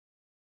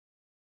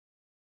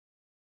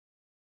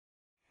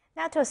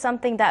Now to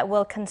something that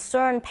will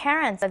concern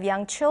parents of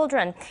young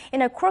children.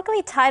 In a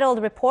quirkily titled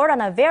report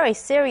on a very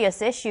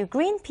serious issue,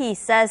 Greenpeace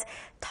says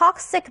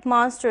toxic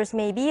monsters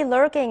may be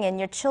lurking in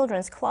your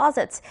children's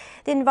closets.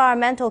 The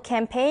environmental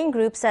campaign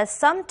group says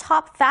some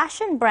top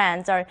fashion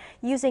brands are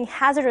using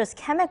hazardous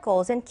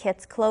chemicals in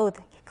kids'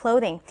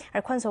 clothing.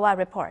 Our Kwon So-ah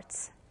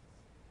reports.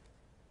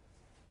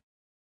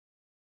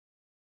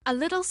 A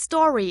little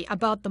story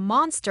about the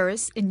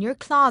monsters in your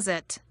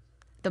closet.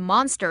 The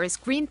monsters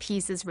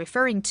Greenpeace is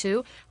referring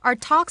to are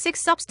toxic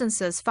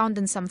substances found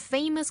in some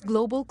famous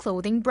global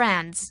clothing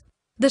brands.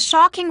 The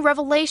shocking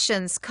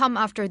revelations come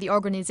after the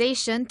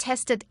organization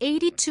tested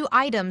 82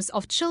 items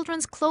of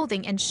children's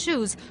clothing and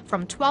shoes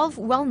from 12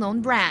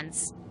 well-known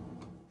brands.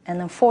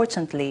 And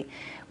unfortunately,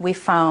 we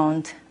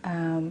found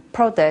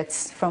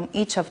products from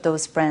each of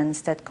those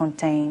brands that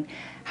contain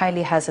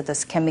highly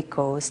hazardous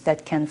chemicals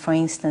that can, for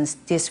instance,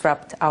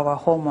 disrupt our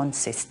hormone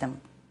system.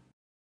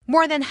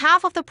 More than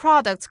half of the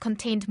products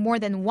contained more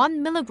than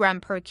 1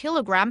 milligram per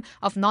kilogram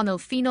of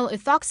nonylphenol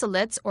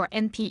ethoxylates, or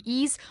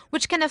NPEs,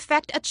 which can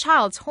affect a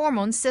child's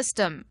hormone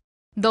system.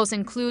 Those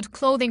include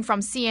clothing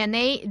from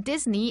CNA,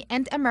 Disney,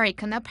 and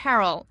American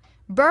Apparel.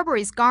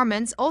 Burberry's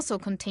garments also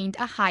contained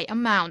a high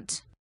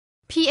amount.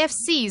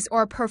 PFCs,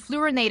 or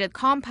perfluorinated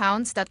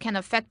compounds that can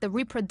affect the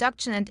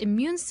reproduction and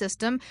immune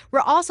system,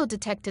 were also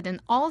detected in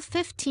all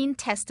 15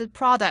 tested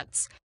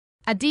products.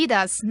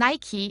 Adidas,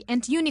 Nike,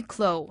 and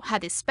Uniqlo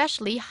had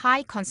especially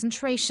high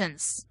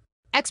concentrations.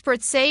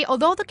 Experts say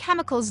although the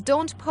chemicals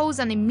don't pose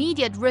an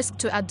immediate risk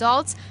to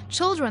adults,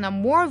 children are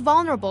more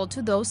vulnerable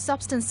to those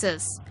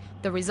substances.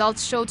 The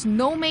results showed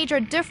no major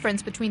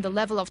difference between the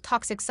level of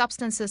toxic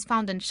substances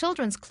found in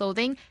children's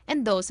clothing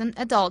and those in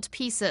adult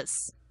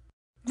pieces.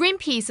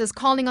 Greenpeace is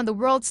calling on the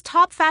world's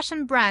top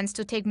fashion brands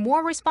to take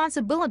more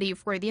responsibility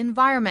for the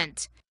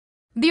environment.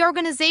 The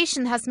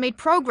organization has made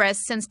progress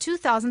since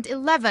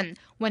 2011,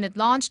 when it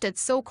launched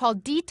its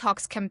so-called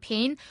detox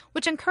campaign,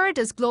 which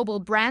encourages global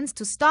brands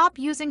to stop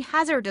using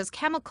hazardous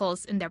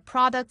chemicals in their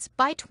products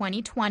by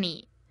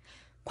 2020.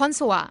 Kwon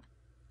So-ah,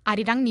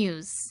 Arirang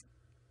News.